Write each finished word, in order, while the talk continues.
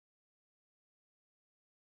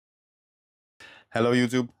Hello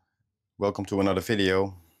YouTube, welcome to another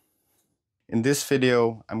video. In this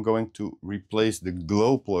video I'm going to replace the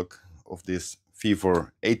glow plug of this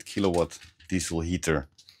Vevor 8kw diesel heater.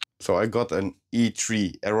 So I got an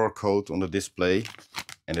E.3 error code on the display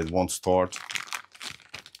and it won't start.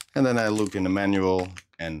 And then I looked in the manual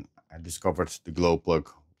and I discovered the glow plug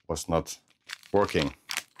was not working.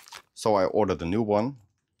 So I ordered a new one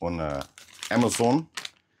on Amazon.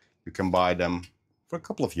 You can buy them for a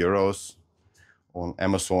couple of euros on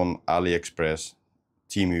Amazon, AliExpress,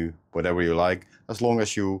 Temu, whatever you like, as long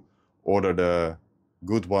as you order the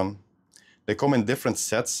good one. They come in different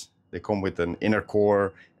sets. They come with an inner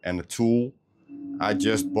core and a tool. I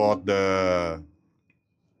just bought the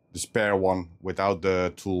spare one without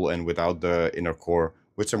the tool and without the inner core,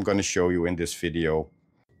 which I'm going to show you in this video.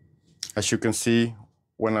 As you can see,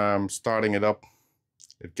 when I'm starting it up,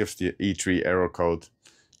 it gives the E.3 error code.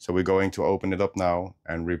 So we're going to open it up now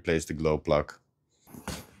and replace the glow plug.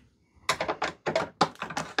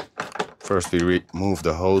 First we remove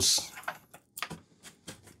the hose.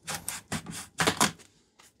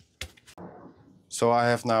 So I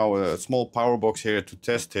have now a small power box here to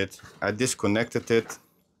test it. I disconnected it.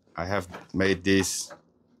 I have made this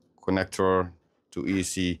connector to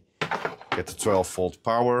easy get the 12-volt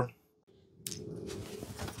power.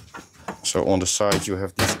 So on the side you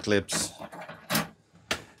have these clips.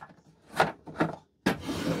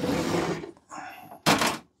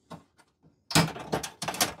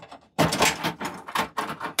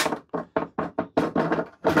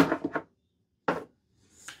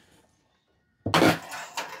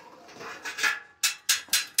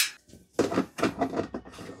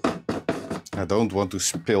 I don't want to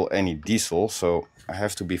spill any diesel, so I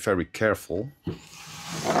have to be very careful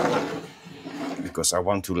because I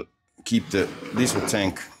want to keep the diesel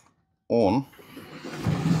tank on.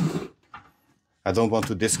 I don't want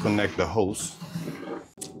to disconnect the hose.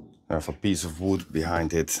 I have a piece of wood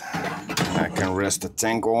behind it and I can rest the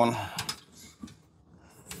tank on.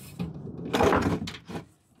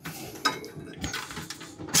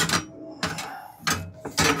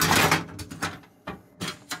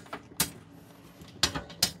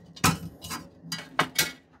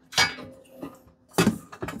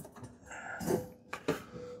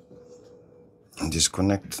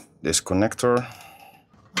 Disconnect this connector.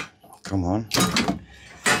 Come on.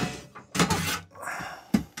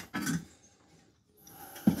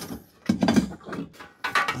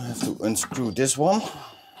 I have to unscrew this one.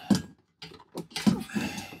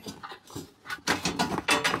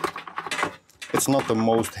 It's not the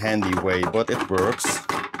most handy way, but it works.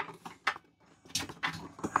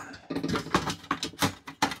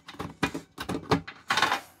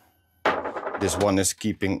 This one is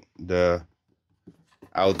keeping the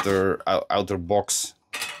outer box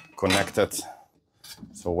connected.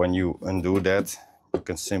 So when you undo that, you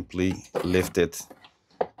can simply lift it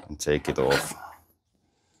and take it off.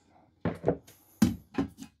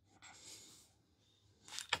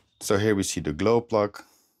 So here we see the glow plug,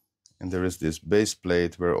 and there is this base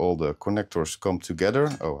plate where all the connectors come together.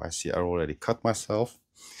 Oh, I see I already cut myself.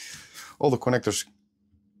 All the connectors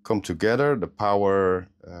come together, the power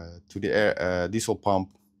to the air, diesel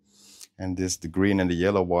pump, and the green and the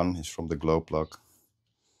yellow one is from the glow plug.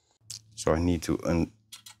 So I need to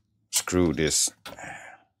unscrew this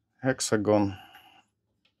hexagon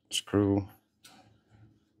screw.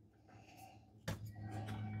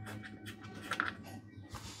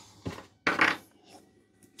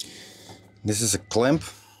 This is a clamp.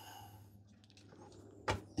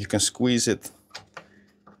 You can squeeze it,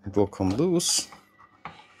 it will come loose.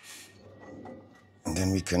 And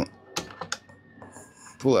then we can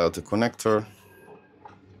pull out the connector.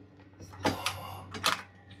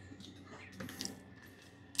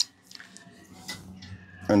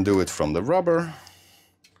 Undo it from the rubber.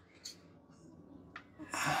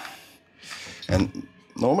 And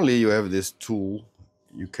normally you have this tool,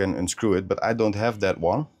 you can unscrew it, but I don't have that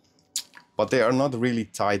one. But they are not really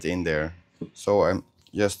tight in there. So I'm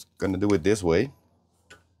just gonna do it this way.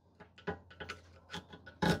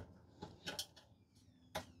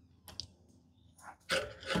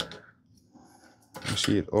 You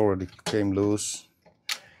see it already came loose.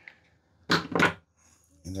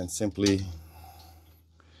 And then simply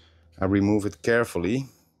I remove it carefully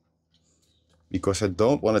because I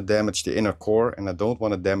don't want to damage the inner core and I don't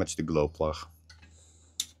want to damage the glow plug.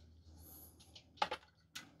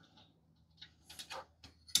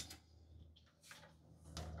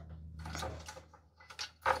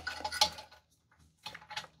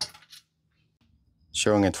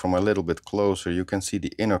 Showing it from a little bit closer, you can see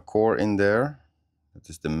the inner core in there. That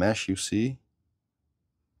is the mesh you see.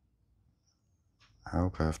 I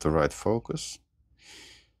hope I have the right focus.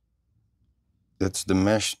 That's the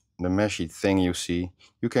meshy thing you see.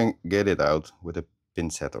 You can get it out with a pin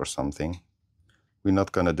set or something. We're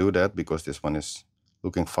not gonna do that because this one is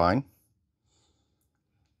looking fine.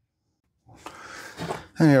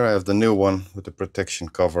 And here I have the new one with the protection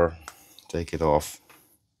cover. Take it off.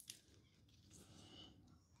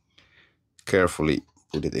 Carefully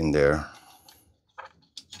put it in there.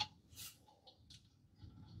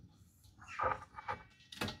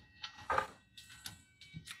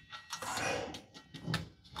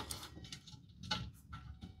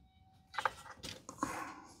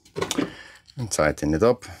 And tighten it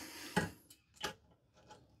up.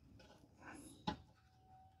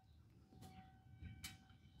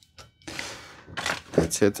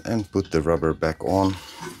 That's it, and put the rubber back on.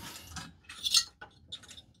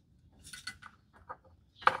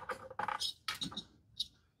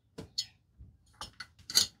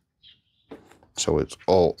 So it's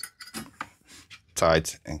all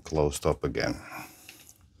tight and closed up again.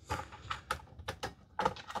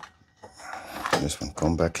 This one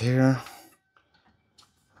come back here.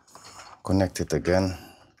 Connect it again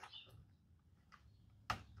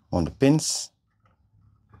on the pins.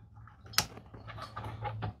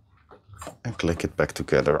 And click it back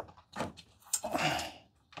together.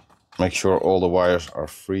 Make sure all the wires are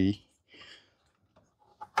free.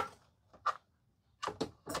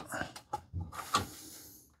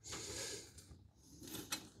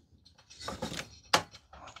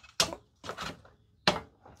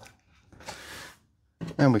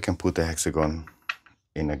 And we can put the hexagon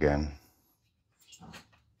in again.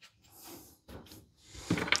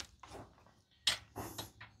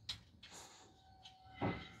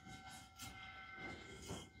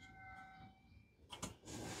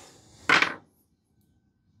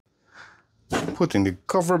 Putting the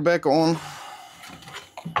cover back on.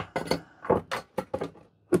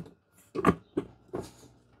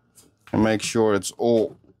 And make sure it's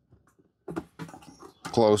all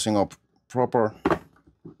closing up proper.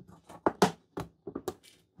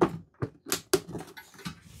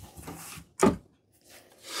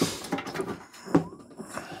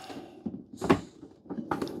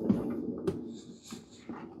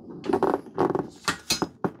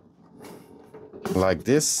 Like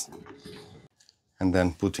this. And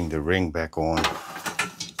then putting the ring back on.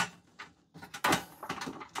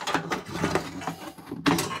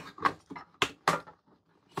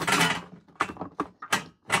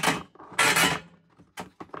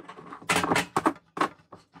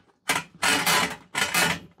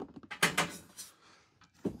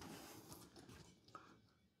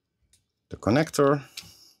 The connector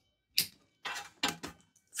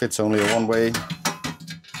fits only one way.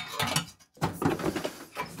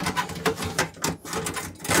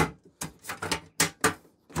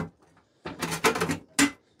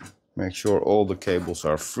 Make sure all the cables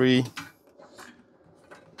are free,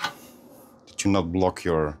 that you not block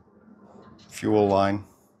your fuel line.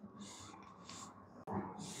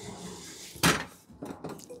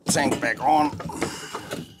 Tank back on.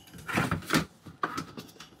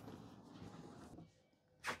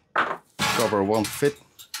 Cover won't fit.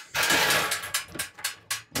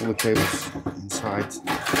 All the cables inside.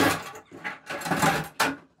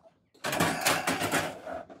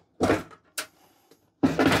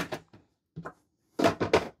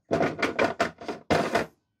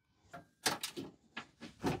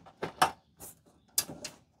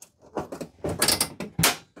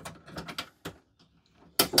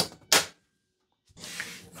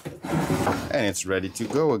 And it's ready to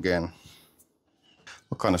go again.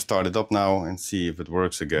 We'll kind of start it up now and see if it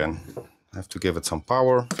works again. I have to give it some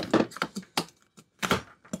power.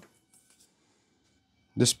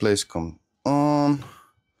 Displays come on.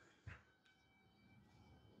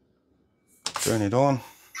 Turn it on.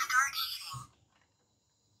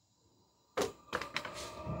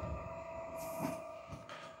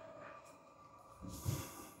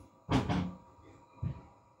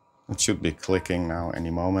 It should be clicking now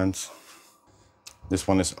any moment. This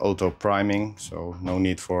one is auto priming, so no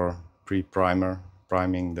need for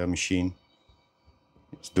priming the machine.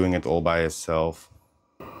 It's doing it all by itself.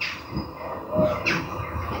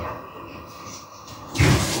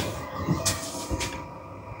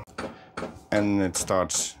 And it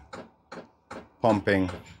starts pumping,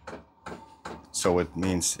 so it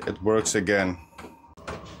means it works again.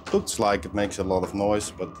 Looks like it makes a lot of noise,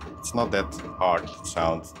 but it's not that hard to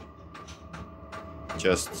sound.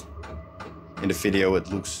 Just in the video it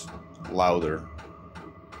looks louder.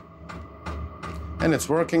 And it's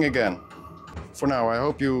working again. For now, I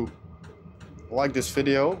hope you like this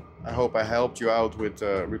video. I hope I helped you out with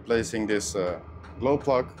replacing this glow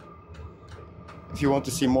plug. If you want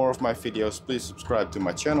to see more of my videos, please subscribe to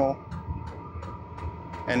my channel.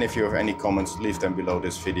 And if you have any comments, leave them below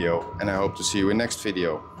this video, and I hope to see you in next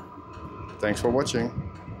video. Thanks for watching.